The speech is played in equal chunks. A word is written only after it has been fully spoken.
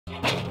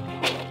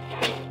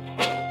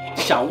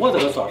像我这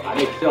个做法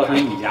的，聊成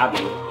一家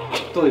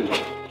都有。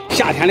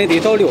夏天的得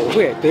到6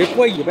回，得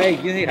过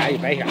110下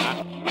100下，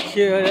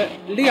去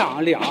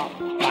晾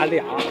把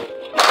晾。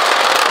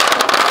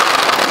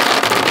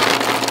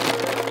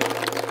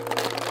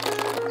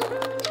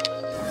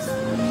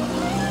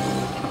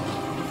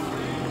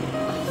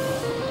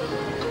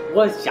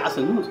我家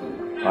是农村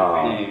的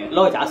啊，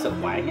老家是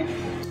欢县。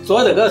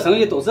做这个生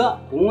意都是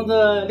供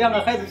着2个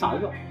孩子上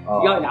学，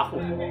养家糊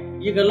口。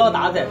一个老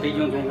大在北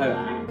京中科院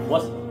博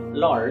士，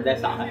老二在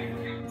上海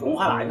中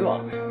华大学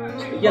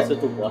也是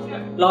读博士。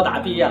老大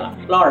毕业了，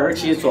老二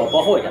去做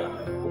博后去了。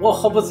我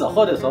好不自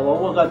豪的说，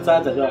我和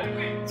咱这个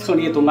成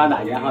立东莞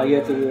大学哈，也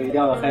就是2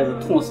个孩子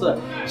同时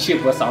起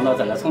步上到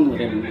这个程度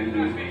的，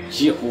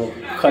几乎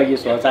可以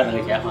说咱这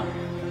个街坊，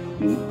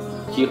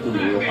几乎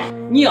没有吧。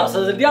你要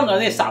是2个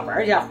人上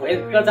班去，会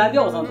搁咱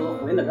聊城都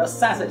会那个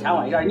30-40千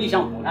块钱，你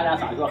想供他俩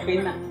上学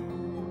很难。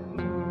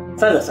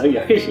咱这生意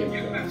很辛苦，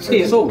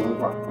纯手工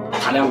活，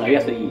他2个也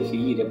是一心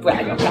一意的不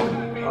愿意干。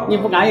你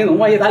不干一弄，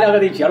万一他2个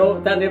得结了，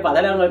咱得把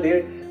他2个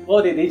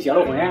得结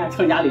了婚，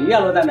成家立业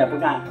了，咱再不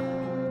干。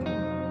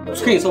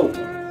纯手工，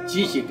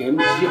机器根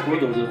本几乎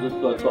都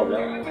做不了。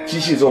机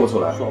器做不出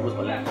来，做不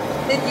出来。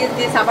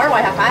得上班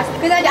往下翻，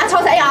跟咱家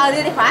炒菜一样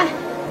得翻。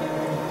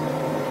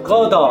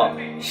搞到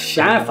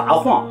先发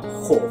黄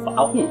后发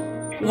红，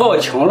熬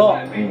轻了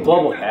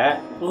剥不开，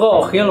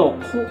熬狠了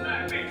苦，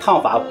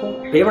糖发苦。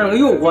北边那个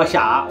油锅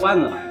下丸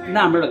子，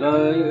南边那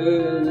个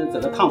这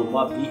个糖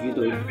锅必须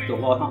都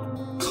熬糖，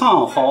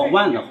糖好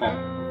丸子好。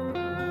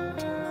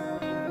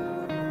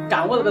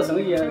干我这个生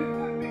意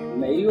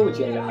没有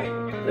节假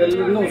日，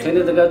农村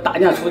的这个大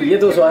年初一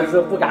都说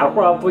是不干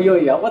活不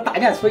营业，我大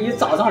年初一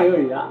照常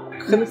营业，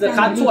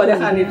还做的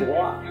还得多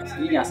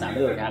，1年300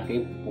多天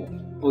跟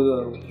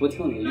不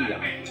停的一样。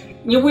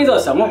你为着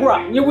什么活？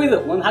你为着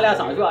供他俩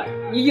上学，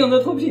你硬着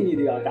头皮你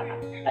都要干，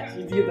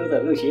你都这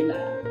种心态，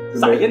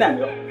啥心态没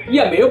有？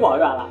也没有抱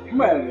怨了，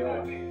门也没有了。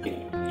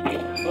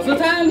都是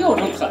咱聊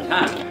城特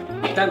产，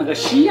咱那个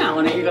西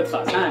安的一个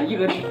特产，一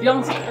个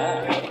凉菜。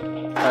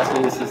它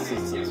是自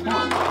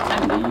创的，咱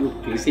没有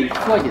跟谁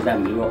合计，咱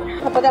没有。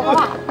他不得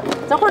花，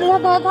这会儿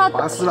他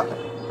烦死了。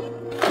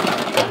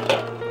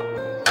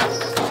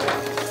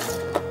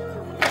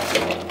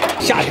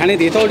夏天的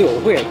得到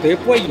6回，得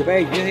过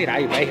110下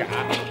100下，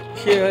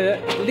去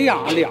晾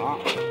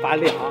把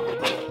晾。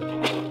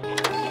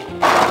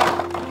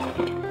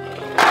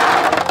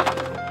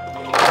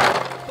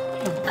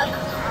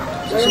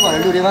什么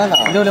榴莲丸子？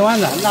榴莲丸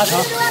子拿成。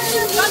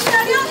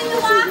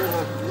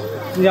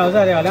你要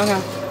热的要凉凉。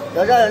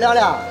要热的凉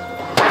凉。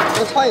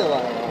我尝一个吧。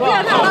不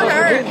要烫老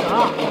师。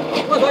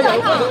我说要我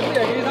都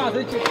别给上是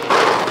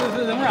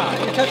什么啊？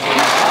你才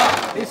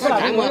吃了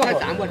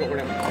蘸过这会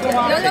儿。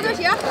要东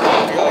西。要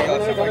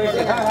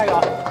看那个。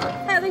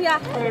还有东西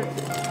啊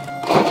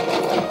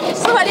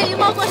？10块钱1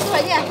毛给我10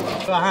块钱。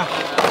是吧？哈。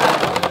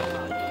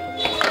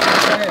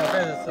还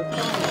是吃。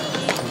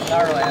20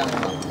多块钱。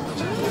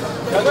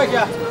要多少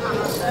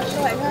？10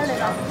块钱那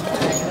个。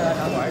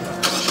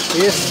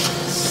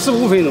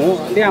15分钟，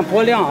连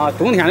剥凉啊！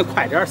冬天的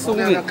快点，15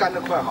分钟。干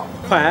得快哈。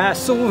快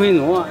15分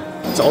钟，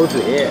遭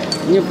罪。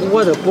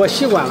我都剥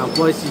习惯了，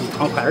剥一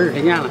趟快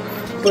20年了。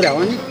都这会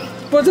儿你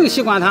剥这个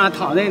习惯它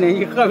烫人呢，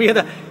你何必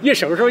的一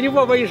收你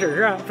剥一收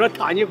说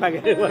烫你快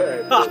给我，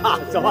哈哈，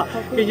走吧，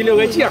给你留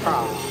个记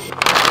号。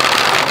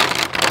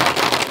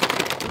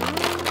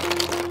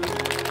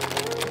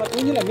我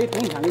对你那没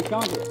冬天的讲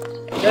究。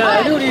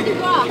琉璃地，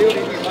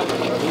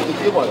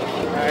几包的？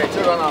哎，几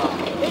多呢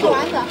？1个丸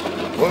子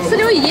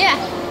，16一斤。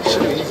16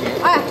一斤。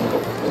哎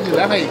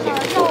，100块一斤。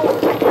是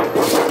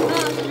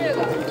这个。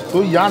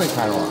都一样的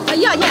看是吧？啊，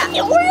一样钱。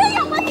我也要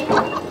我。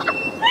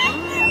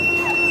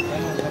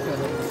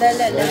来。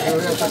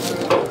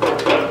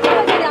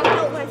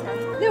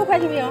6块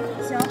钱没有？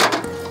行。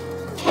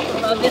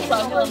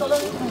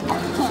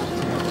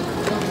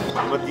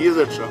我第一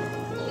次吃，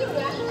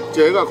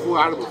这个口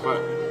感是不错的。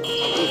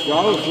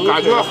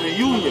感觉很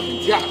油腻很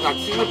甜，但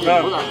其实并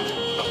不是。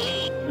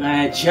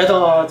接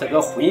到这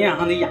个婚宴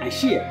上的宴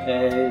席，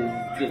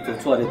就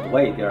做的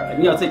多一点。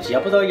你要是接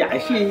不到宴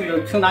席，你就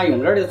凭拿硬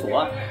个的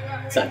做。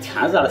这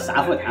天热了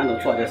，3伏天都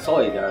做的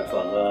少一点，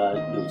做个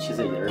60-70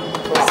斤。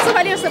10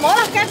块60毛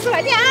了，赶10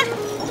块钱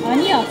啊！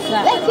你要吃？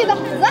来，提着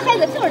这孩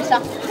子平时吃，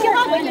提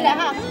好回去了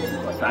哈。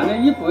反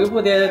正一步一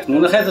步的供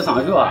着孩子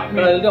上学，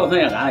搁聊城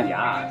也安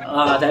家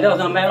啊，在聊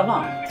城买了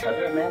房，车子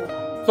买了。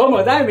做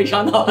梦咱也没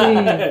想到，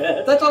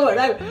咱做梦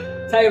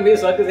咱也没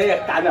说给这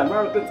干这门，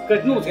搁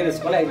农村的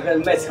出来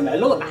买车买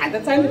楼，那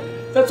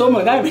咱做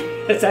梦咱也没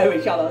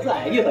想到这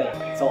意思呀，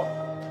走。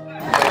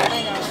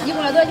一共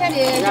要多少钱的？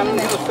俺们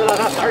死了，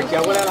他三儿接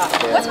过来了。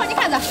我瞅你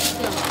看着。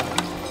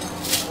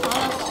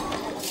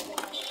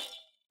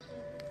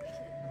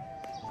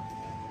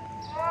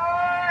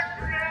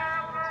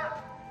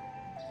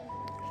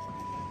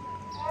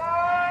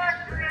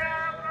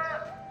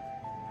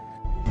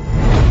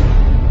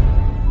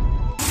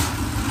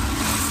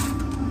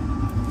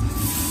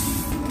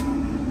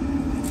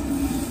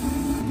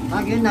他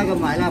跟那个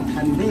卖了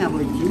盆盆呀，或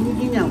者斤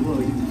斤呀，或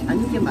者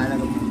1000斤卖那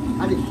个，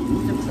他的性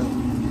质不同。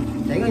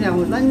这个然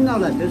后冷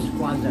了都是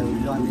刮柔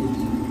软的，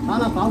它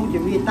那包就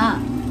没打，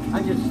它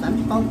就是生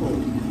包裹，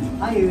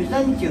它有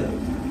忍久，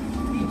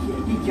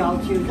你嚼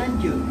起有忍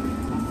久。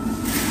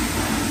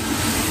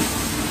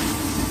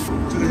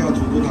这个要煮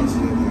多长时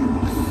间呢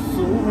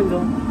？15分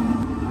钟。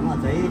那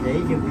这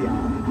就不要。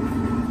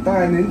大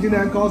爷，您今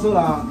年高寿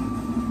了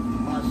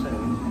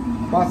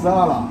？82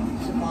了。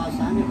是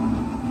83的吧？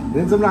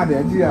您这么大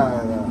年纪啊，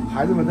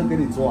孩子们都给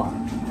你做啊？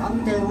他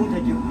们在屋头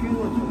就不给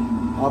我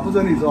做。啊，不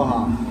准你做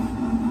哈？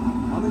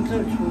他们走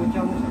出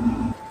叫我做。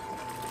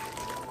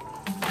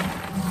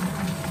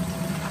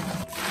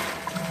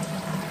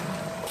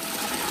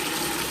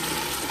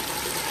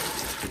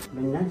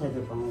明天才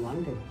是放弯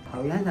的，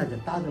后天才是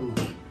打的嘛。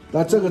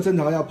那这个正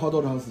常要泡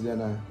多长时间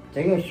呢？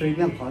这个随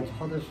便泡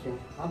好多时间，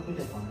他不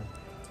得泡的。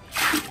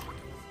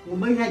我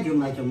每天就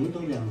卖这么多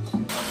粮食。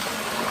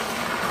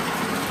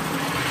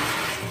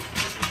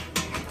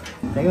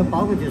这个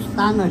包裹就是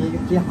打了，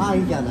就好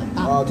一家的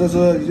打。啊，这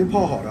是已经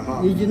泡好了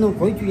哈。已经弄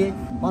规矩，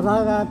把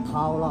它给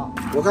淘了。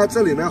我看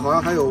这里面好像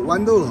还有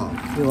豌豆哈。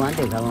有豌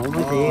豆噻嘛，我们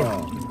这有，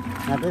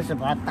那都是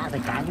把它打得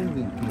干净的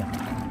比较好。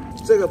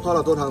这个泡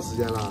了多长时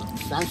间了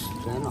？3、4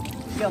天了，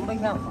要每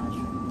天换水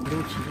，6、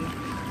7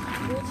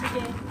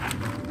天。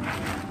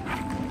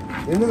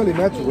您这个里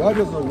面主要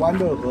就是豌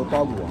豆和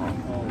包谷哈。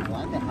哦，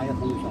豌豆还有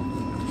红烧粉。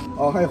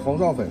哦，还有红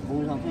烧粉。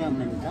红烧粉要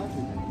焖早晨。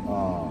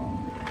啊。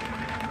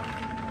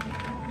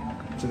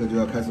这个就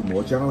要开始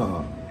磨浆了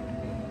哈，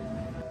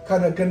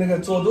看着跟那个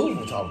做豆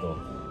腐差不多，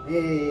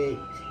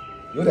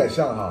有点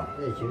像哈。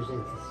就是。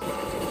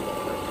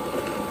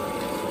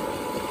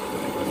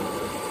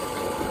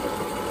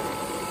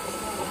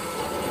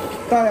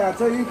大爷，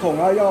这一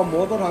桶啊要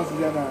磨多长时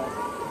间呢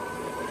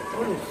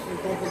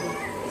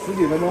？10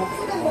几分钟。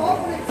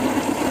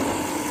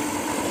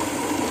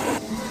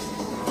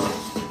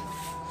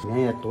现在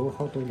要多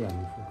好多粮食。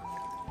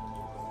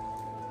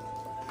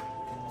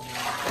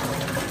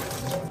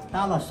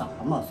打了杀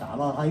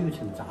了它有成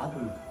渣子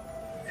嘛，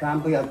全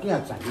部要给它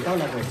震到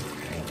那个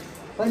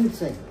粉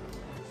质。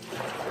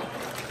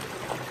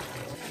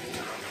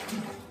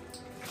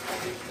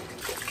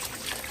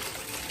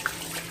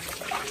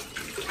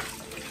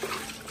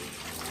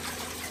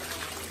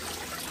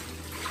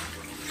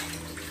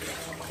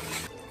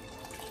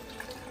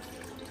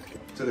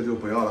这个就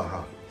不要了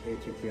哈。这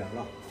就不要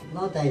了，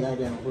脑袋那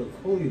点会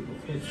可遇不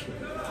可求，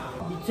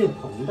你只有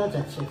碰到再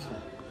吃吃。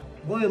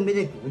我又没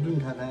得固定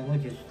它呢，我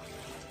就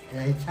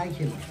采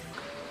起来。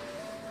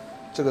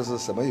这个是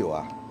什么油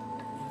啊？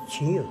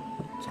清油，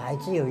菜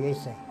籽油也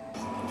是。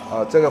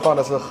啊，这个放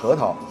的是核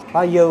桃。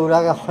把油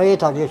那个核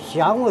桃的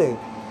香味，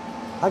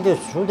它就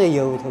输到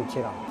油头去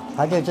了，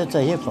它就是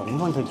这些缝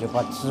缝头就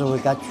把滋味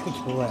给它取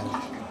出来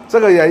了。这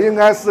个也应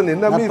该是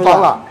您的秘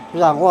方了。不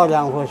然我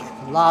然后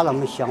哪那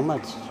么香嘛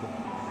吃起。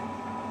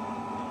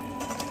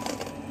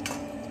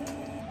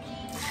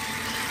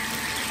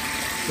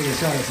这个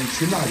下的是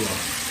青辣椒。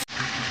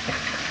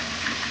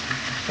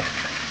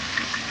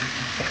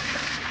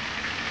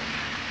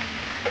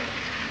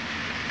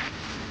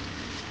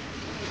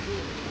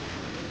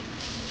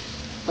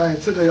哎，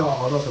这个要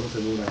熬到什么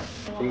程度呢？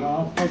这个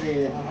熬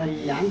得它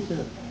样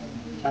子，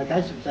才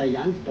开始在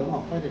样子都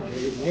好，或者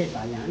是没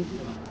啥样子。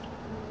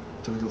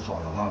这个就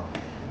好了哈。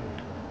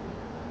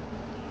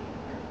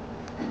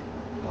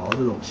熬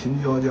这种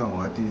青椒酱我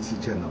还第一次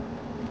见到，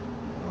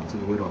啊，这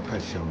个味道太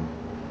香了。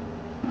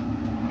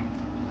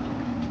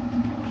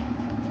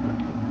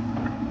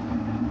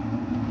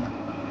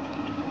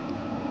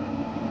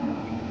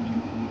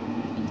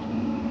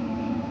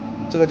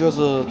这个就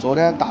是昨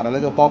天打的那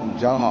个包谷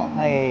浆哈。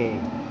哎。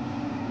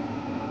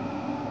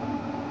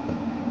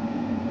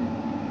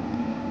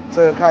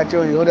这个看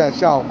就有点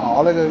像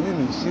熬那个玉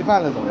米稀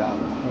饭那种样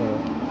子。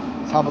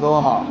差不多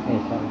哈。差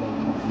不多。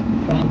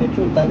全都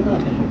煮灯了，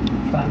就是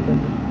全都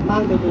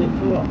满都煮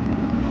了。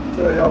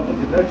这个要不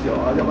停的搅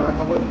啊，要不然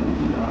它会糊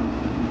底啊。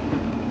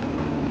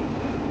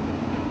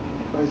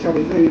那像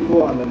你这一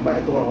锅能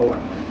卖多少碗？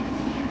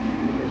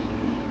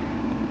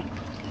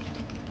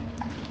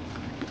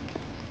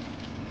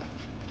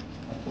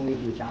红油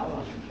就加了，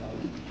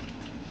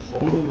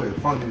红芦苇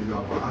放进去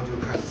啊，马上就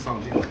开始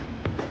上劲了。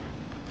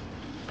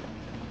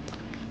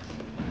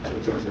这个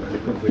搅起来就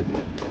更费劲。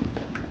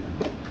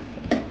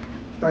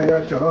大概要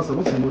搅到什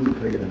么程度就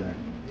可以了呢？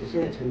这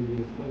些程度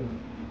就可以了。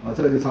啊，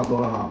这个就差不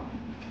多了哈。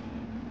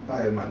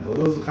大爷满头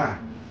都是汗。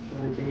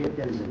这有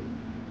点冷。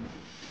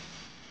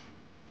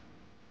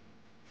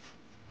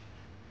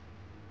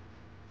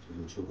这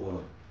就出锅了。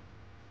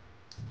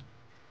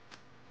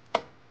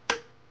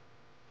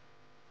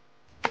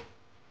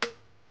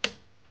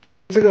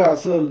这个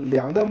是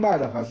凉的卖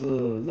的还是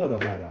热的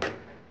卖的？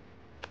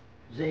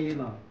热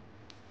嘛。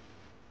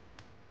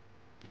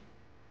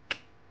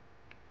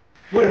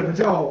为什么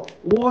叫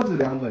窝子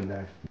凉粉呢？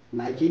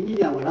卖经济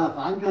粮粉，它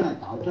翻转来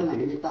倒转来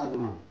给你打的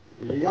嘛，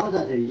绕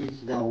着就一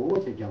直在窝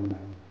子叫卖。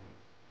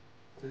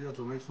这就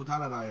准备出摊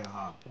了，大爷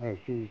哈。哎，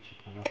准备出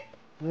摊了。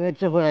我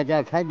这回来就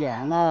要开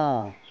店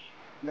了。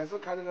也是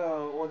开这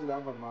个窝子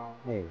凉粉吗？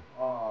哎。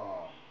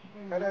哦，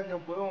开店就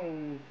不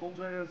用风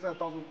吹日晒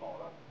到处跑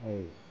了。哎。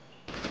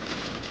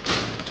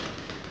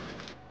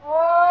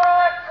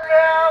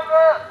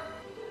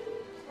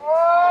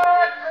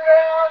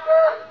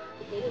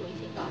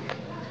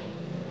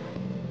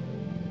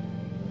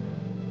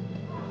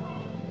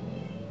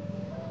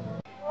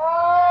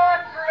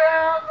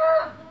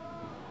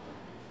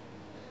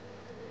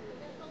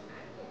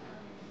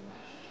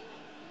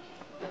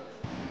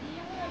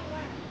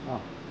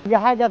你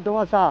还要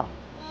多少？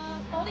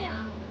多点。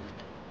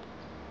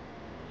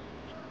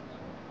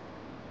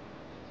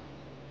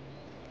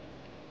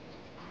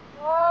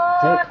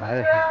这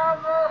块。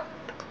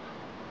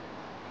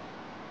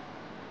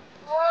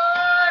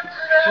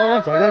我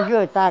们这个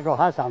肉打个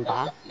好上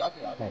班。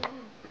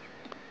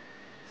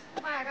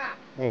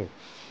哎。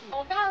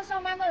我刚刚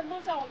上班的路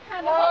上，我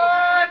看到好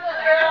多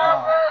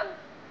个。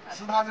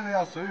吃它这个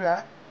要随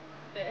缘。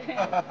对。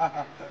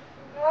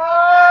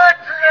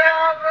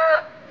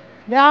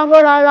2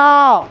个来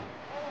了。我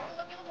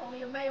给我朋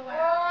友买一碗。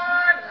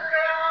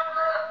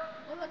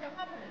我说刚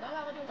好碰到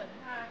了，我就问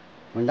他。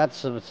问他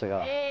吃不吃个？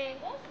哎，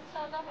我是吃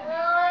了到后面。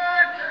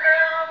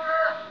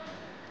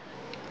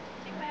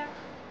几块呀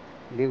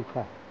？6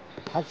块。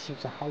他是不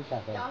是海鲜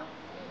的？要。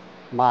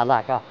麻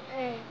辣嘎。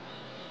哎。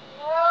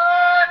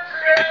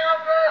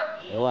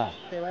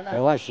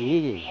2碗是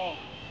你的。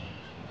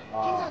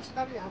经常吃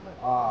到的2份。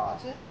好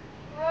吃。几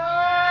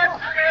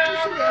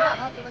十年了，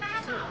他做了几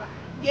十年了，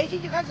年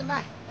轻就开始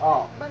卖。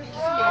卖了几十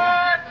年了。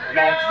老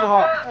字号。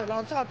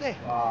老字号对。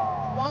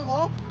网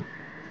红。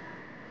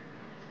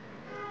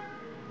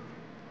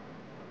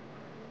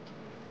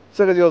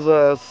这个就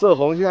是歙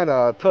洪县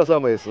的特色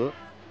美食，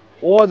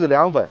窝子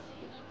凉粉，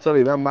这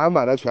里面满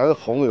满的全是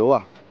红油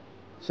啊。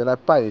先来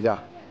拌一下，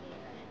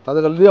它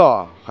这个料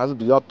啊还是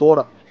比较多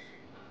的，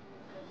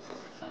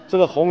这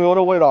个红油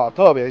的味道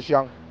特别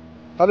香。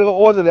它这个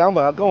窝子凉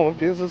粉啊，跟我们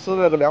平时吃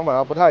的这个凉粉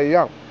啊不太一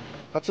样，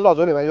它吃到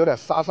嘴里面有点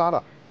沙沙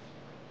的。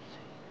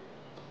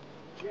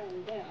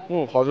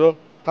好吃。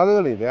它这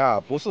个里面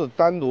啊不是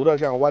单独的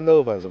像豌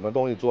豆粉什么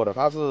东西做的，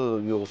它是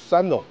有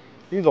3种，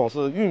一种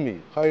是玉米，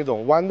还有一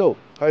种豌豆，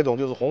还有一种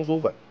就是红薯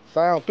粉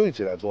，3样兑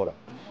起来做的。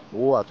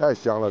哇，太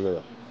香了！这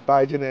个大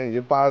爷今年已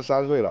经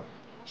83岁了，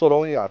做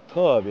东西啊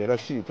特别的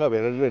细，特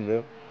别的认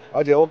真，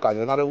而且我感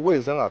觉他这个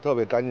卫生啊特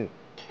别干净。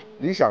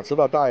你想吃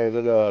到大爷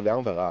这个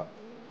凉粉啊，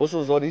不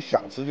是说你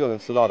想吃就能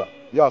吃到的，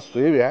要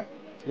随缘。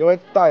因为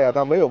大爷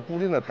他没有固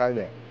定的摊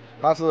点，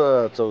他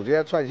是走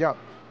街串巷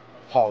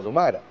跑着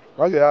卖的。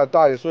而且啊，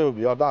大爷岁数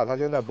比较大，他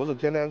现在不是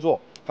天天做，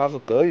他是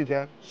隔一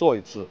天做一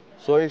次，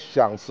所以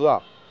想吃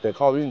啊得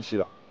靠运气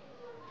了。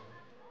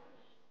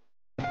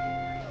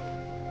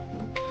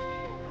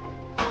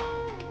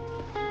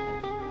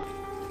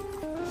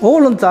卧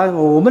龙在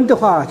我们的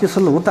话就是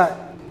6代，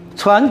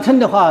传承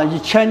的话以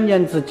1000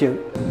年之久。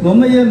我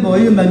们也没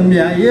有门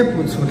面，也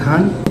不出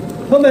摊，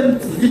我们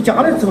自己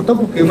家里做都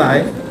不给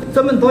卖。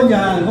这么多年，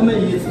我们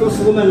一直都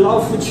是我们老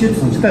夫妻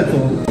自己在做，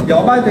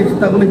要买的就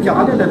在我们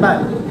家里来买。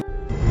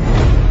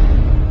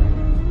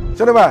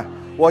兄弟们，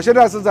我现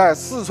在是在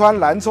四川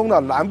南充的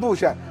南部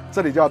县，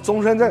这里叫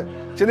中山镇。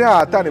今天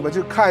啊，带你们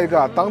去看一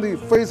个当地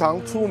非常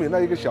出名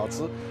的一个小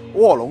吃——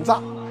卧龙炸。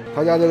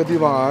他家这个地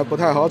方啊不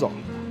太好找，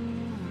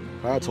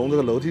还要从这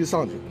个楼梯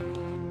上去。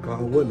刚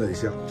刚问了一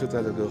下，就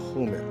在这个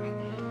后面。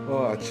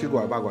7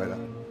拐8拐的，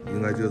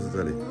应该就是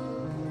这里。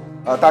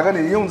大哥，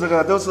你用这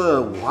个都是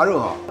五花肉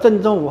哈？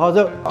正宗五花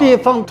肉，地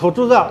方土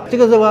猪肉，这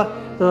个肉啊，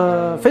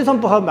非常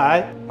不好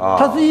卖。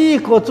它是一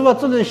个猪啊，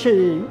只能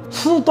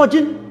10多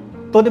斤。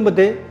多的没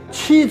得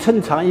，7寸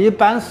长，一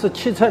般是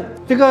7寸。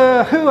这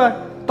个厚啊，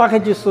大概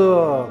就是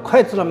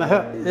筷子那么厚，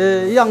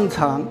样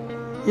长、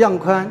样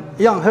宽、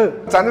样厚。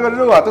咱这个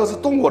肉啊，都是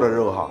冻过的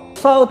肉哈。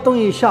稍冻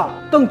一下，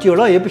冻久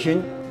了也不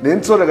行。您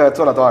做这个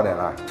做了多少年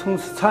了？从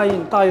事餐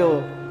饮大约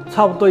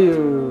差不多有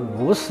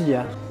50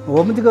年。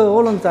我们这个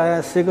卧龙寨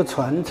是一个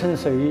传承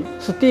手艺，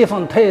是地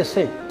方特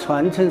色，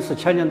传承是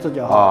1000年之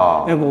久。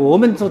我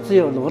们就只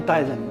有6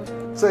代人。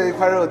这一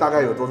块肉大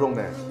概有多重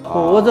呢？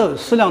活肉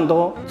4两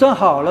多，蒸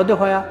好了的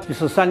话呀，就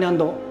是3两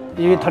多，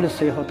因为它的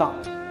水好大。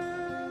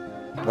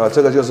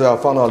这个就是要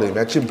放到里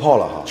面浸泡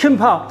了哈。浸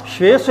泡，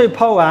血水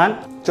泡完。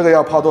这个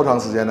要泡多长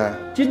时间呢？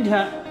今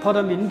天泡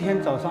到明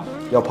天早上。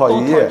要泡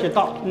1夜。就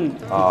到，1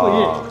个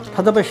月，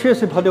它都把血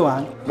水泡得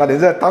完。那您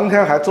这当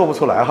天还做不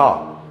出来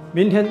哈？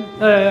明天，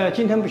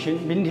今天不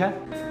行，明天。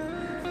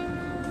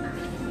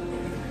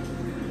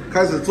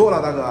开始做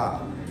了，大哥。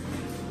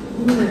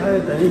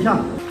等一下。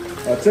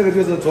这个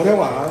就是昨天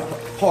晚上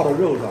泡的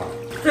肉是吧？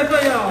这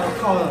个要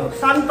泡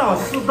3到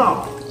4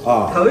道。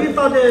头一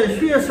道的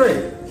血水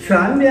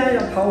全面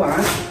要泡完，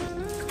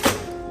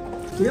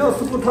你要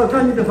是不泡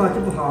干净的话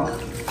就不好。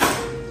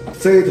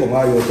这一桶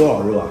啊有多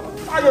少肉啊？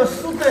大约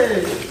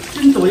400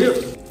斤左右。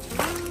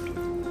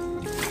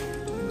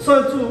所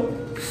以做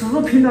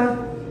食品呢，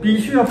必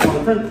须要保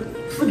证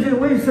食品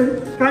卫生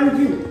干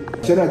净。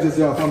现在就是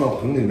要放到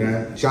盆里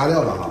面加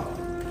料了哈。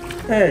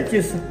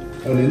就是。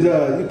您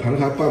这一盆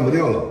还拌不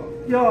掉了。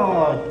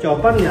要搅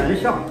拌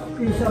2下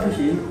，1下不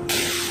行。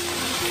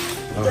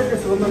这就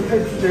是我们配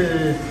置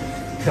的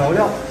调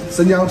料，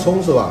生姜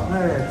葱是吧？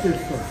就是。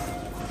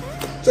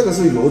这个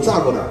是油炸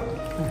过的。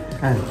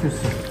哎，就是。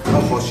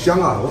好香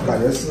啊！我感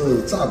觉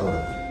是炸过的。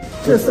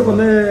这是我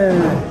们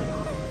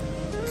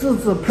自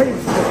制配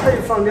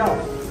方料，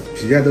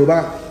郫县豆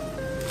瓣。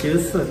就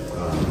是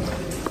啊，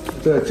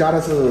这加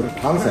的是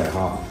糖色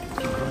哈。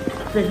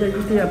这个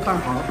一定要拌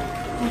好，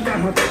不拌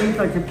好味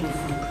道就不是。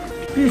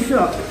必须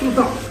要做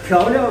到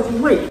调料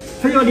入味，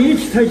它要力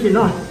气才行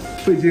啊。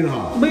费劲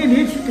哈。没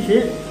力气不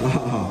行。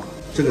啊，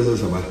这个是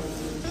什么？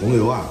红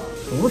油啊？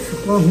不是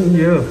光红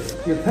油，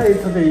有配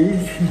置的一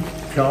些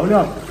调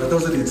料。这都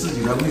是你自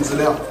己的秘制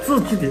料。自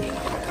己的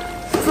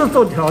制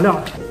作调料。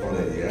放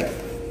点盐。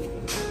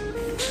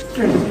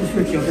这必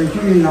须搅得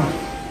均匀啊，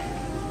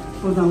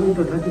不然味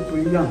道它就不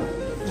一样。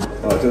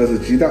哦，这个是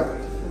鸡蛋。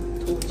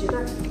土鸡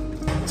蛋。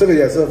这个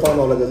也是放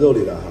到那个肉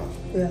里的哈。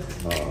对。啊。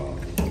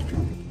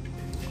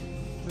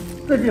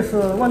这就是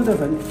豌豆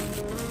粉。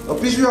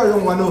必须要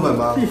用豌豆粉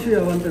吗？必须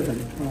要豌豆粉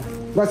啊。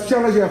那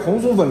像那些红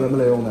薯粉能不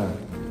能用呢？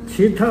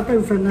其他豆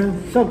粉呢，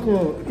效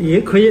果也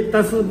可以，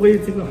但是没有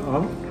这个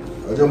好。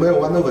就没有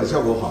豌豆粉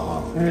效果好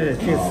啊。哎，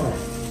就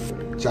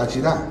是。加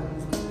鸡蛋。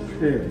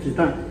对，鸡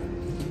蛋。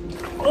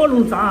卧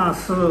龙炸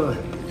是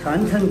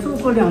传承诸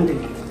葛亮的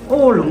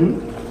卧龙，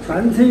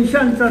传承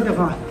现在的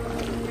话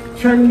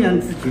，1000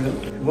年之久。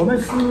我们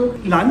是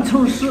南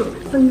充市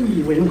生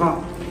意文化，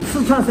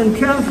四川省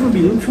天府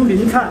名出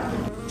名菜。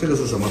这个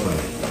是什么粉？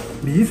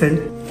米粉。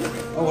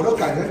我都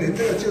感觉您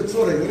这个就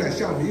做的有点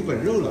像米粉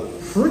肉了。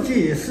实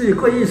际也是一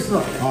个意思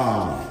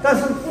啊，但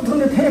是不同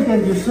的特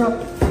点就是，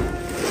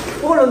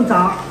卧龙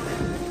炸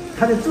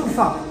它的做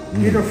法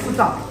有点复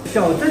杂，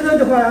小蒸肉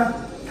的话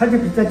它就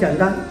比较简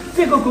单，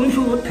这个工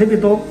序特别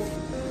多，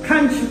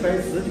看起来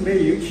实际没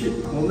有油气。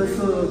我们是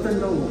正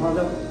宗五花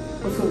肉，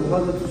不是五花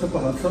肉就是不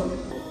好吃。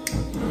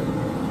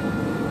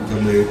这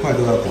每一块都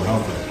要裹上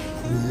粉，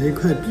每一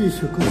块必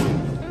须裹上。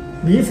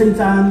米粉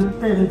占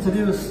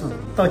60%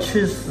到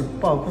70%，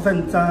包谷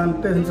粉占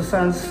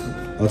30%。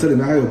这里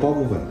面还有包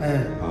谷粉。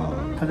哎，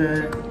它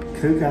的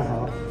口感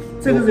好。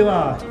这个肉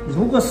啊，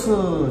如果是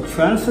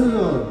全瘦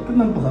肉，根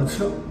本不好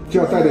吃，就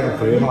要带点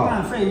肥哈，一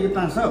半肥一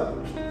半瘦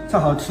才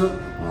好吃。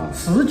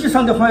实际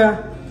上的话呀，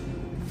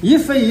一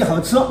肥一好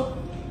吃。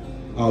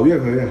越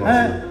肥越好吃。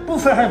哎，不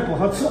肥还不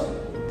好吃。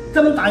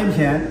这么大一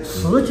片，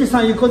实际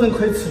上一个人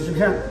可以吃几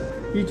片。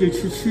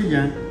1977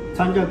年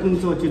参加工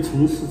作就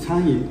从事餐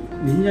饮，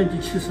明年就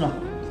70了。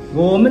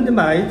我们的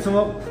麦子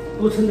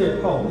不称的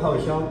好不好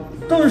销，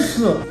都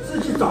是自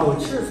己早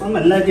期上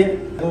门来的。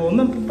我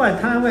们不摆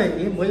摊位，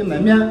也没有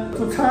门面。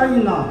做餐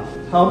饮啊，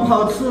好不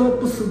好吃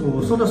不是我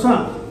说了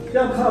算，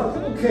要靠顾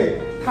客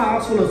他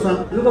说了算。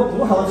如果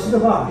不好吃的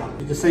话，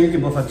你的生意就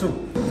没法做。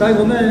在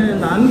我们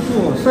南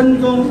部、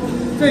深中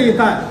这一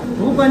带，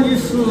不管你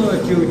是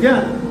酒店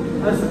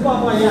还是八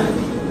卦宴、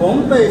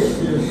红白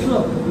喜事，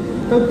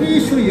都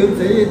必须有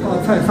这一道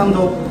菜上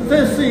桌。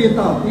这是一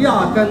道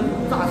压根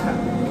榨菜。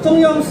中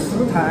央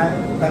十台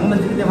在我们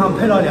这个地方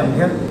拍了2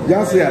天，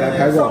央视也来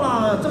拍过。上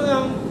了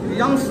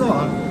央视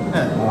网，中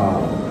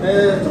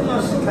央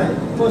10台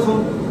播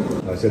出。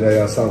现在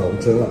要上笼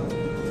蒸了，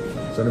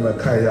兄弟们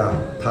看一下，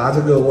它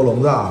这个卧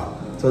龙炸，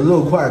这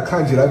肉块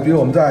看起来比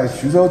我们在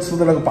徐州吃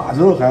的那个把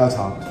子肉还要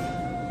长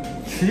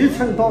，7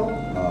寸多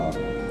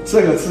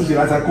这个吃起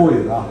来才过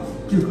瘾啊，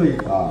就可以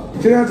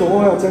今天总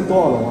共要蒸多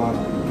少笼啊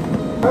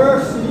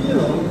？21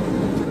笼。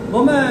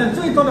我们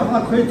最多的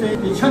话可以蒸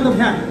1000多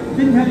片，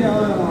今天要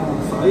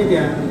少一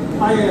点，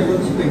大约有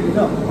700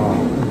个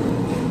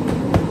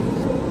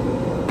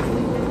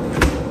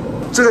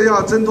这个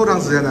要蒸多长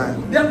时间呢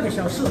？2个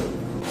小时。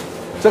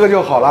这个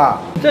就好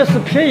了。这是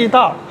撇一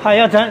道，还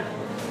要蒸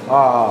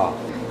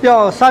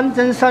要3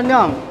蒸3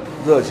晾，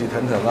热气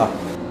腾腾啊。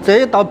这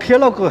一道撇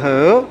了过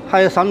后，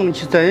还要上笼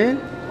去蒸。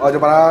就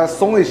把它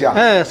松一下。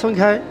松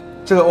开。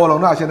这个卧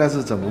龙炸现在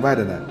是怎么卖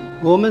的呢？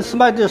我们是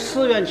卖的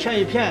4元钱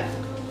一片。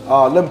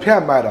论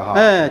片卖的哈。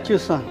就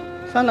是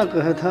上了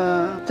过后，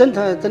它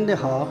蒸得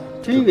好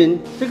均匀。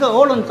这个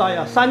卧龙炸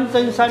要3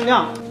蒸3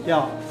晾，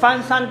要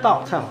翻3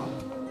道才好。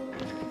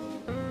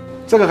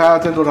这个还要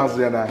蒸多长时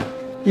间呢？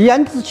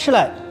腌制起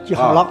来就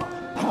好了。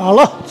好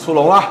了，出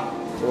笼了。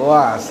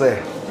哇塞，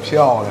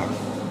漂亮！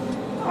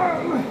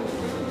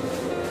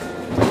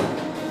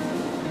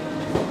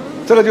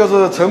这个就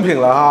是成品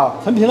了哈。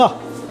成品了，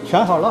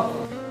全好了。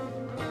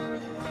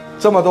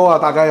这么多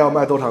大概要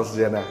卖多长时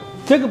间呢？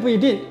这个不一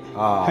定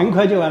很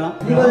快就完了。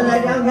一个人来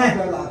2片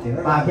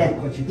，8片，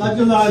那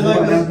就拿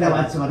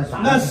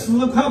那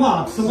10块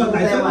吧，吃个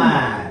带酒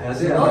嘛。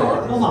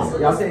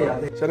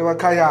兄弟们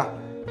看一下，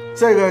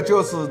这个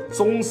就是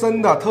中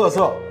深的特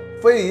色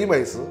非遗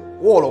美食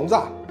卧龙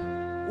炸。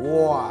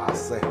哇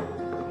塞，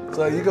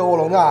这一个卧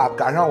龙炸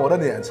赶上我的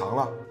脸长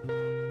了。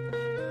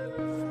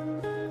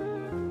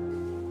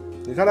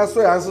你看它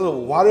虽然是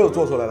五花肉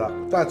做出来的，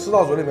但吃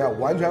到嘴里面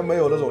完全没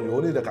有那种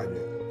油腻的感觉。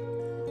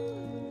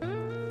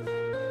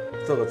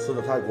这个吃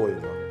的太过瘾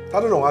了。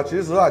它这种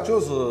其实就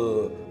是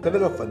跟那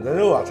个粉蒸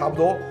肉差不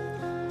多，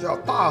叫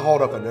大号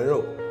的粉蒸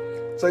肉。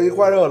这一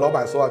块肉老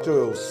板说就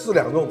有4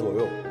两重左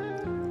右。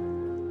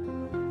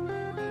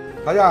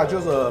他家就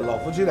是老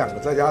夫妻2个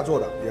在家做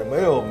的，也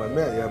没有门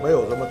面，也没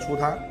有什么出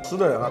摊，吃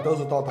的人啊都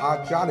是到他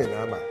家里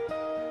来买，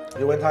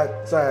因为他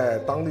在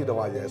当地的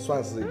话也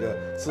算是一个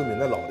知名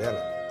的老店了。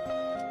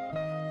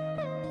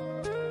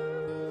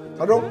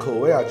它这种口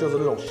味啊，就是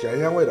那种咸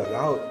香味的，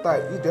然后带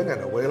一点点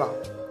的微辣。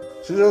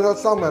其实它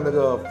上面那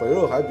个肥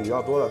肉还比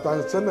较多的，但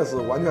是真的是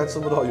完全吃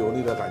不到油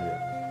腻的感觉。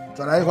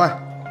再来一块，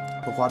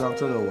不夸张，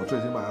这个我最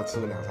起码要吃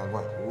个2、3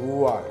块。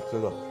哇，这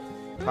个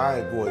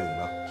太过瘾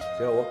了。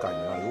所以我感觉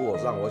啊，如果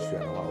让我选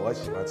的话，我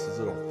喜欢吃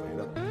这种肥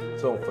的，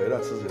这种肥的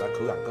吃起来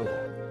口感更好。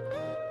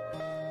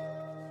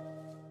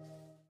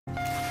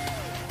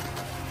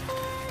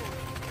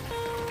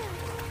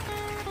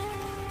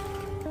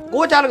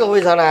我家那个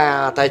肥肠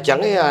呢，在江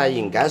内啊，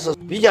应该是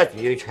比较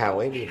具有权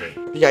威力的，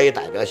比较有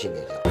代表性的。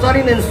只要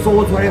你能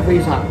说出来的肥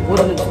肠，我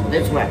都能做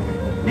得出来。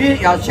你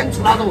要想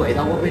吃哪种味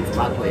道，我可以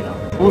做哪种味道。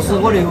不是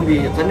我牛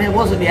逼，真的，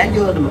我是研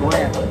究了这么多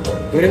年，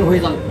对那个肥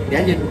肠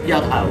研究比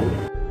较透。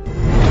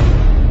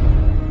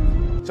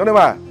兄弟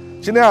们，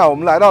今天啊，我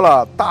们来到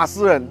了大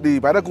诗人李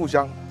白的故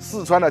乡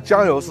四川的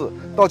江油市。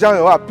到江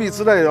油啊，必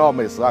吃的一道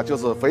美食啊，就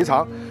是肥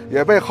肠，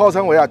也被号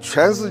称为啊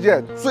全世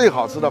界最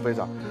好吃的肥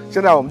肠。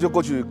现在我们就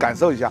过去感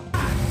受一下。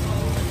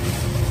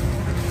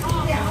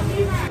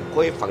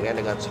可以放点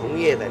那个葱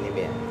叶在里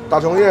面，大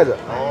葱叶子。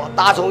哦，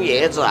大葱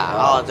叶子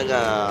啊，这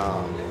个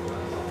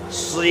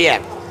食盐。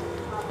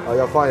啊，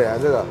要放盐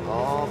这个。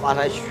哦，把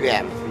它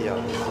选比较。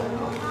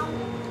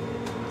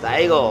再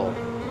一个，我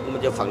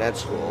们就放点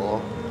醋。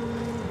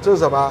这是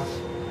什么？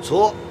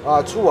醋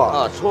啊，醋啊。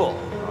啊，醋。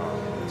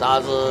啥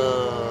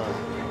子？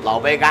老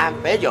白干、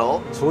白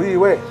酒。除异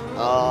味。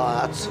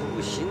除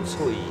腥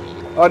除异。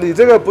啊，你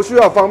这个不需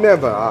要放面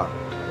粉啊。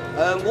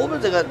我们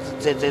这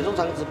种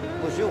肠子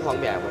不需要放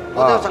面粉，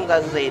我这个肠子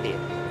还是热的，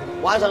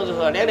晚上就是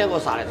2点过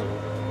杀来煮。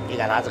你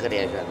看它这个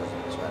连旋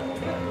出来了，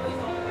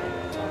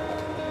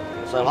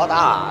神好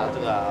大，这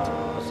个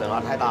神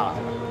好太大了。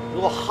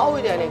如果好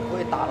一点的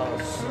可以达到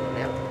4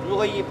两，如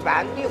果一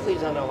般的肥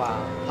肠的话，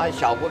它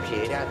效果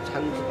撇点，肠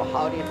子不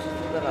好的只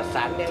煮到了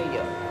3两油。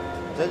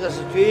这个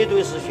是绝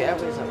对是鲜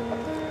肥肠，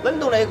冷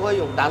冻的也可以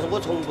用，但是我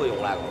从不用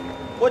那个。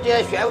我今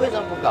天鲜肥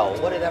肠不够，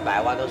我那天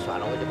卖完就算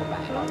了，我就不卖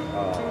了。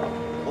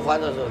我反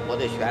正是没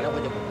得鲜的，我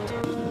就不卖。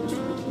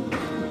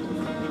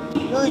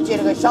有一节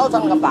那个小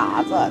肠那个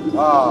把子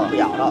不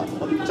要了，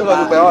这个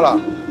就不要了。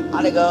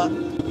它那个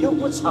有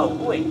股臭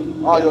味。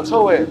啊，有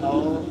臭味。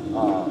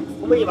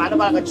我们一般都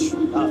把那个去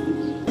了。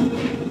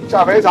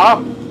下肥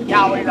肠。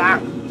下肥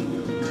肠。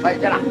可以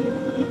了。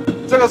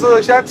这个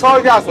是先焯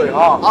一下水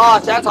啊。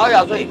先焯一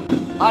下水，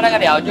把那个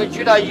料就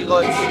取到一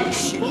个去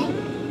腥。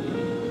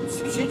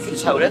去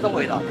臭那种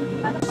味道，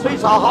水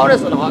焯好的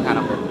时候的话，看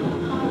到没？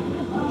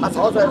它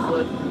焯出来是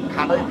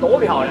看到有多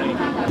漂亮，你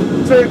看看。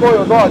这一锅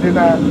有多少斤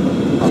呢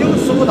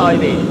？95到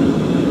100。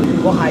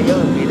我还有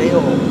别的哟，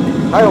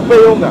还有备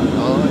用的。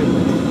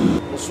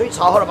水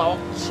焯好了，把我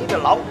洗着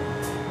捞。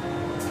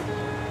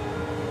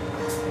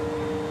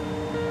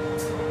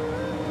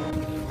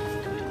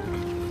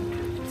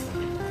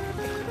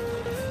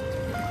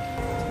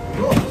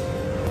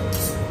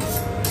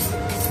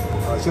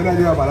现在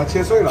就要把它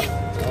切碎了。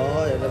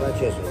要把它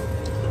切碎，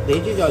那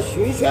就叫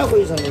新鲜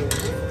肥肠的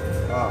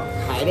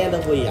概念都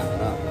不一样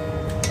了。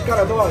干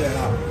了多少年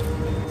了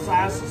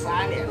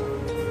？33年了。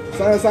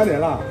33年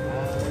了。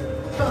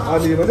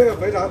你们这个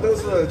肥肠都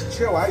是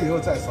切完以后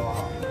再烧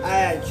哈？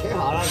切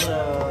好了是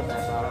再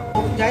烧了。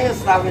我们家有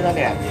4大肥肠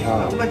店，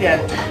我们店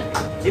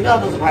基本上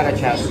都是排在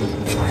前10。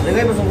这个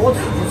也不是我自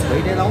己吹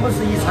的，那我们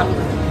是一场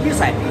比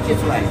赛比起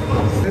出来的。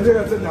您这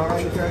个正常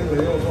一天能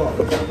用多少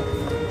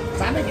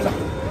？300斤吧。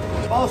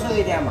保守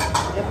一点嘛，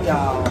也不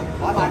要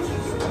夸大其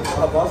词。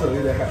保守一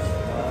点。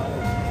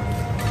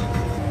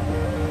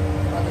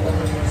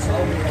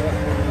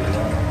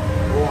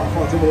哇，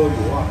放这么多油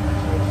啊！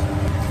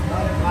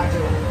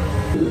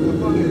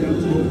放点洋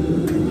葱。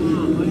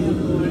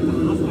放点大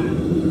蒜。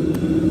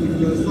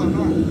蒜瓣。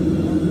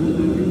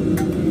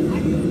还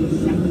有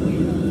香味。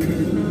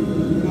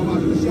要把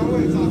这个香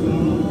味炸出来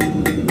了。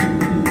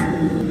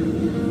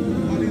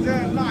你这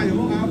辣油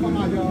还要放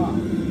辣椒啊？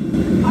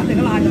它这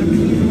个辣椒提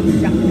出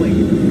香味，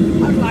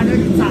它辣椒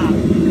一炸，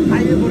它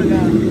有股那个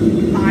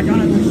辣椒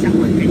那种香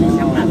味，更香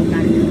那种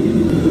感觉。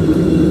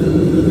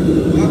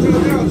这个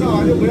这样炸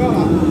完就不要了。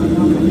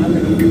然后它这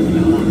个不要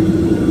了，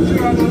就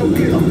让它的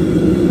味道。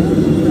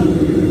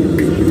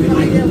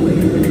加一点味。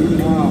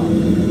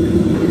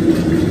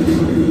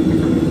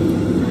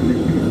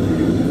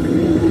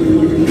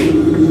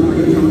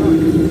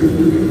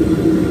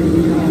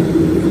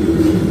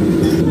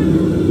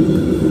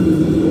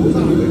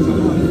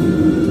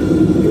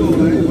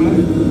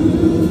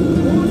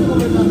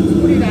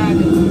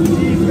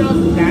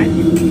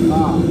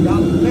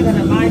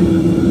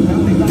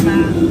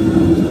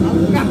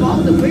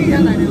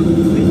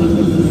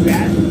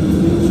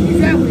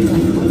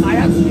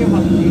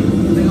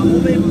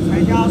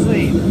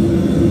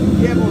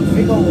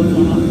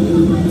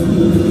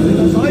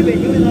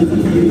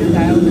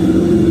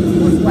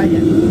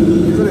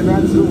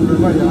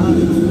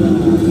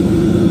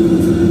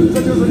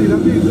这就是你的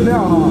秘制料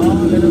哈。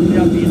这都比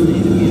较秘制。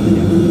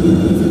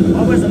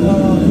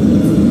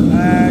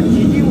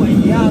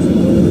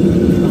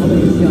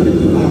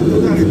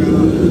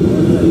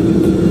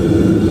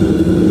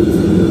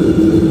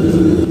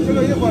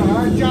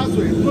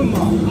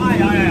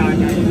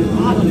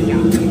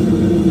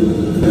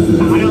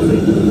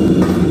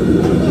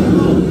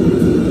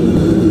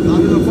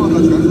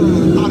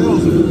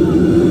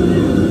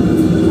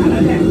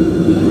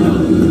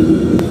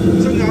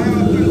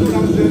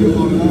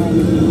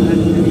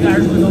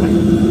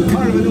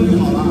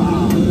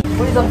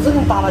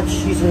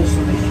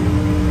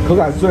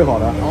最好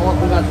的。我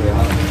口感最好。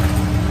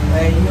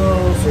有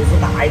岁数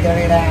大一点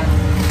的呢，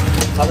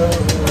它都是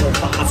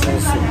大成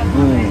熟，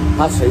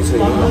它脆脆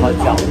的又好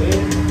嚼，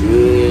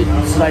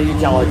吃了一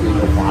嚼就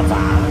有化渣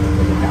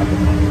那种感觉。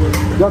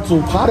要煮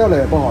趴掉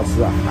的不好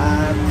吃啊。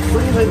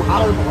水趴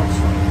了都不好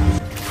吃。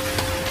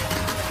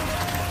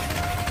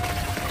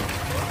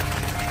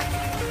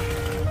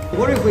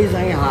我的回肠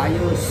哈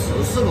有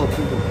40个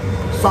品种，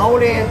烧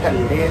的、炖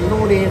的、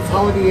卤的、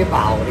炒的、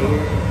爆的、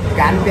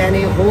干煸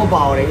的、火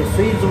爆的、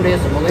水煮的，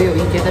什么都有，一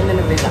切等等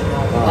的回肠，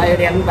还有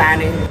凉拌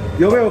的。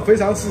有没有肥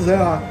肠刺身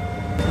啊？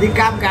你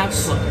敢不敢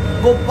吃？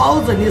我保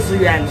证你是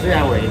原汁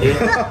原味的。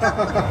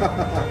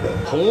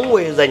通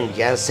为人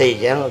间、舌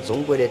尖和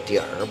中国的第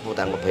2部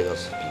单口拍摄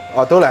视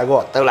频。都来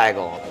过。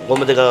我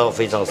们这个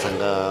肥肠上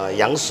个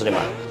央视的嘛，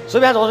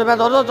随便坐那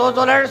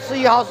儿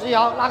11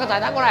号，拿个菜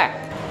单过来。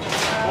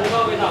红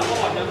烧肥肠、火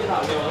爆小肥肠、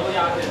牛肉鸭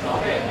血、烧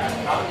肥、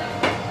汤。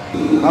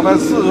他们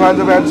四川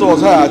这边做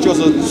菜啊，就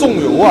是重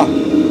油啊。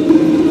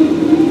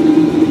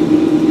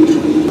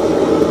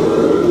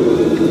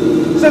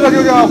这个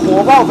就叫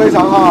火爆肥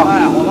肠哈。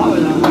哎，火爆肥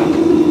肠。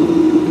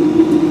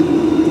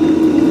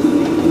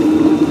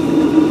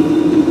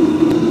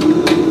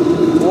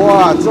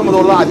哇，这么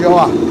多辣椒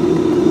啊！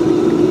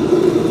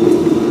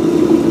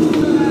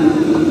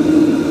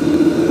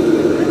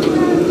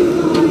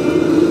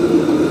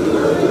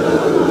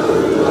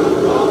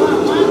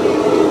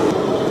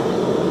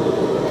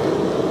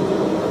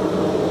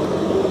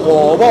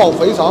火爆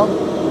肥肠，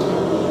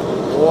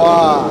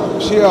哇，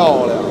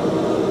漂亮！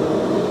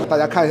大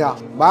家看一下，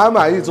满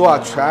满一桌啊，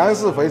全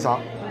是肥肠，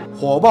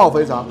火爆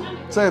肥肠，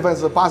这一份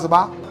是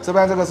88，这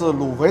边这个是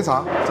卤肥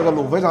肠，这个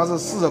卤肥肠是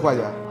40块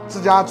钱，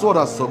自家做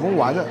的手工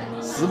丸子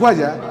10块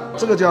钱，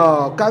这个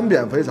叫干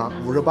煸肥肠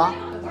58，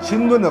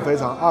清炖的肥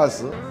肠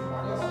20，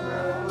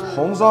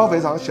红烧肥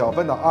肠小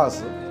份的20，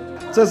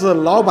这是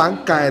老板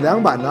改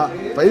良版的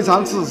肥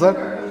肠刺身，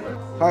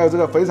还有这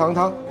个肥肠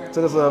汤。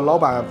这个是老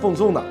板奉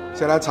送的，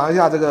先来尝一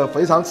下这个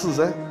肥肠刺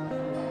身，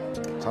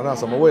尝尝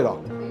什么味道。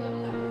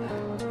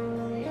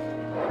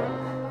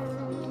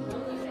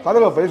它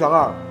这个肥肠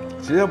啊，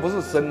其实不是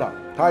生的，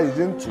它已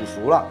经煮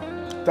熟了，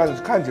但是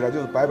看起来就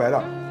是白白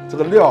的。这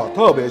个料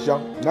特别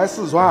香，来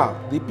四川啊，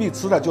你必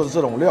吃的就是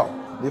这种料，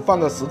你放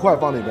个10块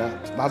放里面，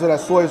拿出来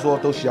说一说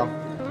都香，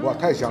哇，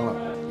太香了。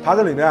它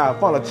这里面啊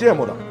放了芥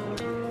末的，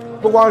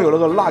不光有那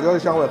个辣椒的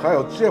香味，还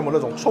有芥末那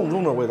种冲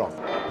冲的味道。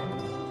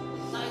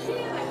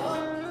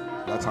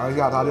来尝一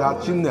下他家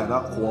经典的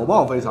火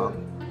爆肥肠，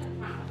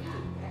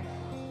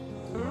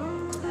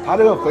它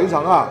这个肥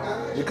肠啊，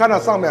你看它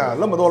上面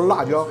那么多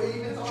辣椒，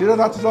其实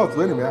它吃到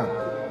嘴里面，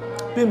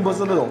并不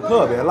是那种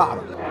特别辣的，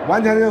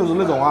完全就是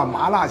那种啊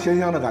麻辣鲜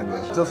香的感觉。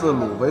这是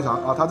卤肥肠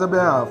啊，它这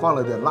边啊放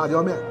了点辣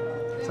椒面，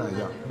蘸一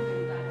下。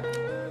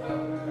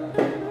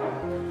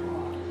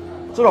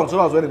这种吃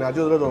到嘴里面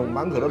就是那种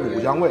满口的卤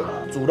香味，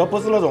煮的不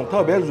是那种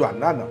特别软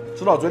烂的，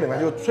吃到嘴里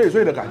面就脆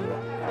脆的感觉，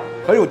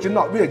很有筋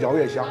道，越嚼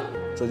越香。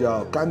这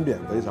叫干煸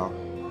肥肠，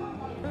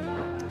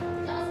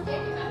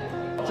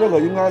这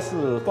个应该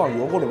是放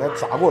油锅里面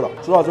炸过的，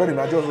吃到嘴里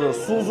面就是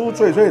酥酥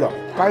脆脆的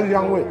干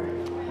香味。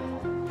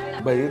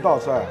每一道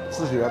菜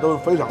吃起来都是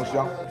非常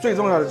香，最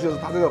重要的就是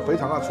它这个肥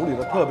肠啊处理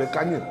的特别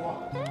干净，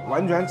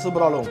完全吃不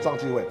到那种胀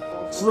气味。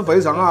吃肥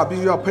肠啊必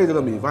须要配这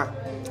个米饭。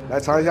来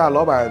尝一下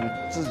老板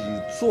自己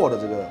做的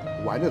这个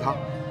丸子汤，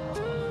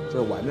这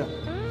个丸子。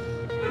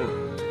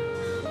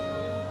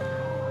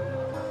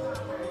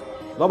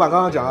老板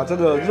刚刚讲啊，这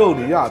个肉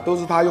泥啊都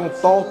是他用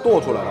刀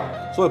剁出来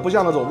的，所以不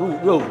像那种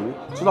肉糊，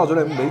吃到嘴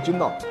里没筋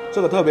道。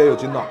这个特别有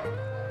筋道。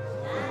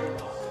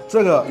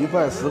这个一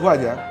份10块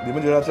钱，你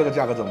们觉得这个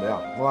价格怎么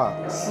样？哇，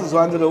四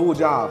川这个物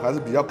价还是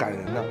比较感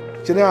人的。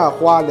今天啊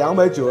花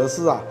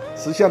294啊，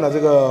实现了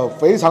这个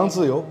肥肠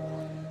自由，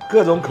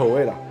各种口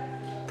味的，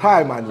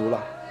太满足了。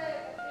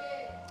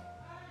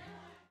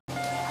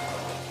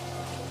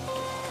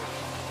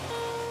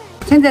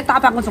现在大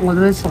办公室我都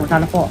是吃我家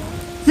的货。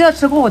只要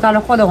吃过我家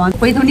的货的话，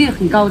回头率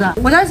很高的。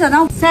我家小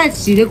肠在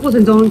洗的过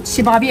程中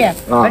7、8遍，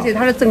而且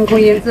它是真空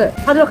腌制，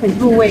它就很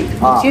入味。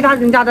其他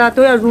人家的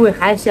都要入味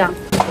还香。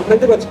我们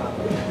这个厂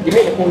里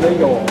面的工人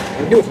有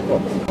60个，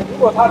如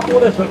果他多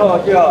的时候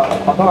就要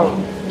跑上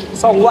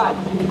上万。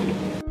这个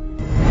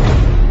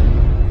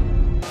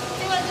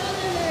这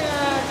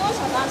个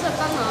小肠是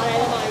刚拿来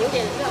的嘛，有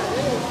点热，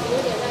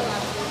有点那个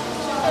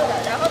湿热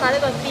的，然后拿这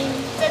个冰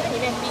在这里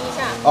面冰一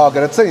下。哦，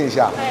给它震一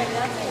下。对，给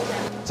它震一下。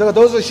这个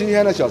都是新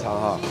鲜的小肠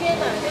哈。新鲜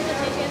的，这是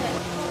新鲜的。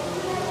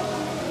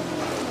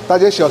大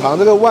姐，小肠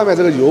这个外面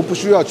这个油不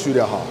需要去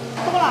掉哈。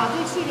多了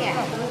就去点，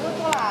可能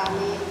多了，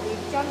你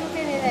江苏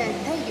这边的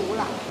太油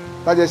了。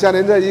大姐，像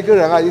您这一个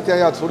人啊，一天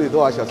要处理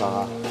多少小肠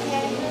啊？一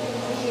天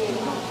可以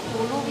5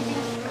路毕竟。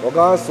我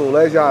刚刚数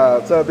了一下，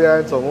这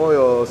边总共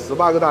有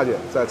18个大姐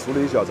在处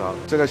理小肠。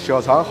这个小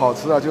肠好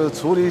吃啊，就是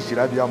处理起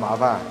来比较麻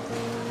烦。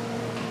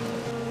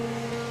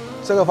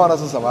这个放的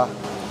是什么？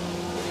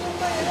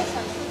个人的小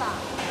吃吧，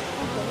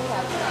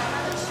它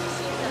是去腥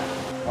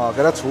的。啊，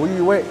给它除异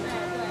味。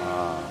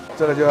啊，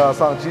这个就要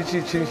上机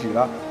器清洗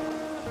了。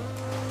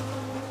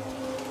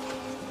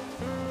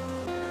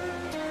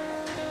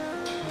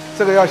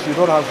这个要洗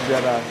多长时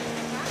间呢？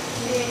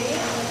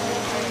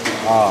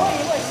啊。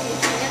如果洗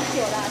时间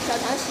久了，小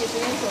肠洗时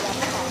间久了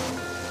不好。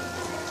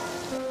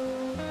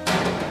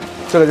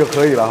这个就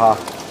可以了哈。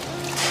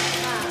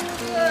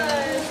这个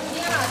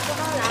腌了之后，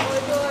然后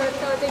就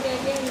到这边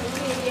给你去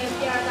腌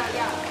第二道料。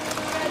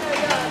第二道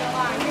料的话，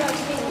又要清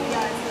洗第二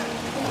次。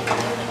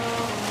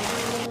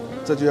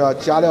这就要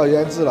加料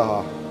腌制了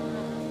哈。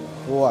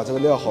哇，这个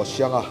料好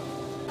香啊！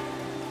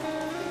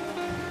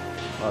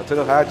啊，这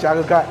个还要加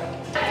个盖。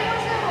这个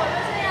师傅就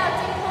是要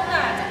真空的，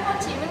真空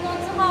几分钟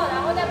之后，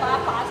然后再把它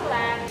拔出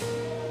来。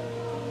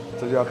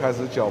这就要开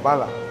始搅拌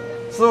了。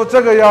师傅，这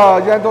个要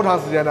腌多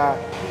长时间呢？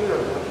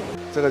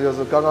这个就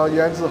是刚刚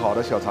腌制好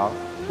的小肠。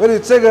那你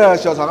这个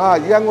小肠啊，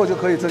腌过就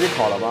可以直接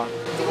烤了吗？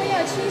这个要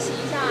清洗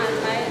一下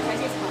才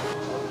去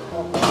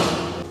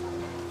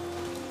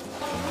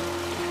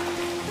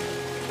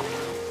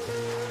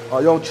炒。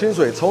啊，用清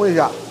水冲一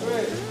下。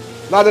对。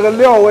那这个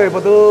料味不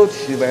都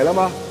起霉了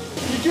吗？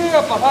你就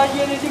要把它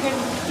腌的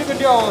这个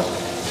料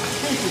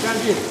清洗干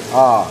净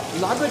啊，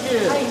拿过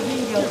去。它已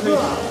经有透了，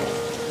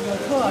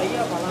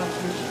要把它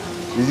清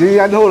洗。已经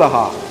腌透了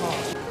哈。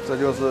这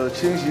就是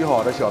清洗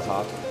好的小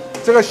肠，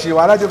这个洗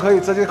完了就可以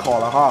直接烤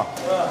了哈。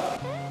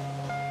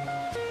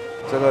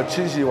这个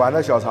清洗完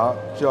的小肠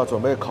就要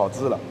准备烤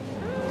制了，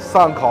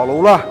上烤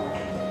炉了。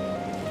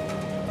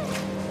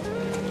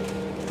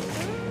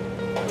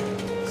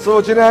师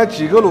傅，今天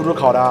几个卤子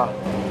烤的啊？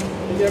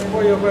今天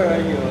锅一会儿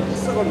有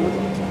4个卤子。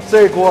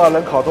这一锅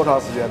能烤多长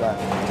时间呢？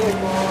这一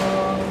锅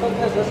刚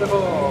开始的时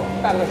候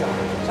半个小时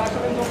，30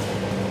分钟，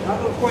然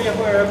后过一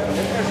会儿可能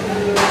25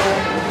分钟。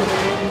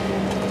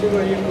这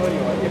个一锅有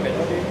100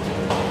多斤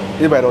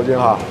，100多斤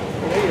哈，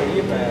可能有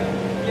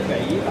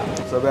110吧。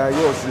这边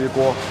又是一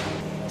锅，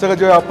这个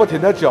就要不停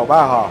的搅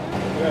拌哈。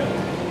对，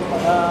把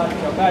它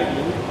搅拌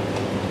匀，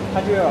它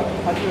就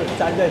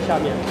粘在下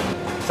面。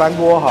粘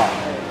锅哈，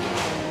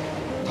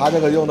它这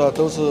个用的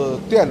都是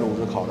电炉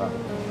子烤的。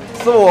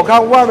师傅，我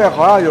看外面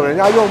好像有人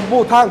家用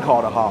木炭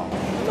烤的哈。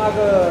那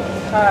个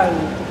炭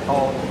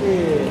烤最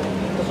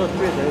不是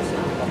最能使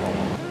用的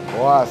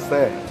好。哇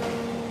塞，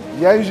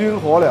烟熏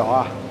火燎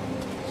啊！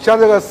像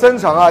这个生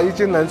肠啊，一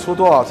斤能出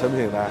多少成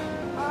品呢？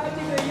它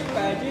这个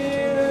100斤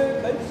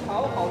能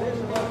炒好的时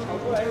候，炒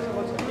出来的时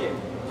候成品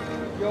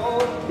有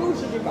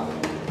60斤吧。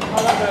它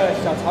那个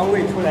小肠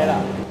味出来了。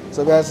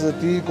这边是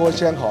第一锅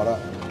先烤的，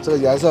这个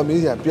颜色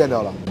明显变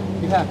掉了。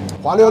你看，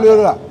滑溜溜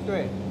的。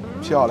对，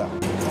漂亮。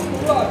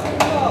出了，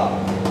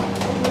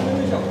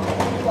小肠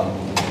出了。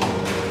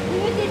你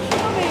们这吃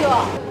过没有？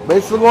没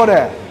吃过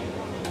的，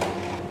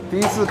第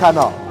一次看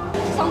到。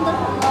上得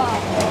红了。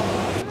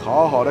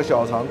烤好的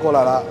小肠过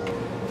来了，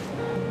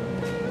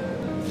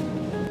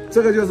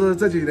这个就是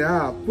这几年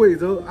啊贵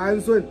州安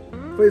顺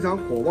非常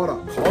火爆的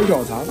烤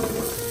小肠。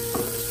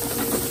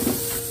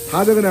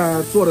它这个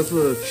呢做的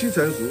是7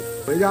成熟，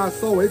回家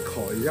稍微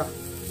烤一下，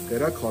给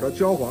它烤到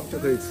焦黄就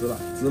可以吃了。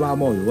滋啦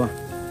冒油啊，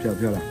漂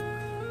亮。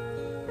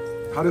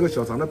它这个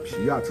小肠的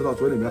皮啊，吃到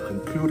嘴里面很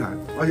Q 弹，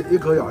而且一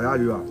口咬下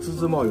去啊，滋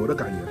滋冒油的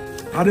感觉。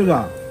它这个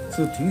啊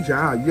是提前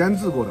啊腌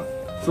制过的，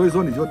所以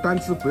说你就单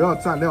吃不要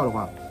蘸料的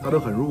话，它都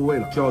很入味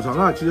了。小肠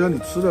啊，其实你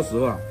吃的时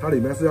候啊，它里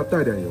面是要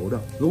带点油的。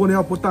如果你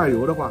要不带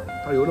油的话，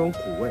它有那种苦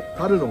味。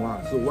它这种啊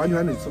是完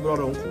全你吃不到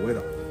那种苦味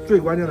的。最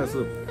关键的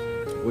是，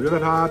我觉得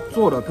它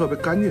做的特别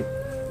干净，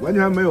完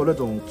全没有那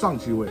种胀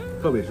气味，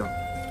特别香。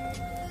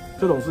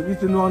这种是1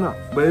斤装的，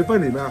每一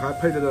份里面还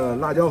配这个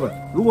辣椒粉。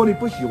如果你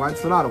不喜欢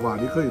吃辣的话，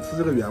你可以吃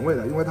这个原味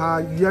的，因为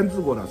它腌制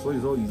过的，所以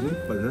说已经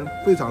本身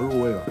非常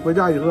入味了。回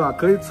家以后啊，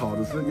可以炒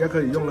着吃，也可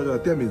以用那个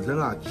电饼铛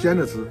啊煎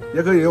着吃，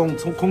也可以用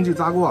空气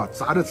炸锅啊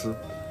炸着吃，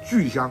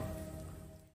巨香。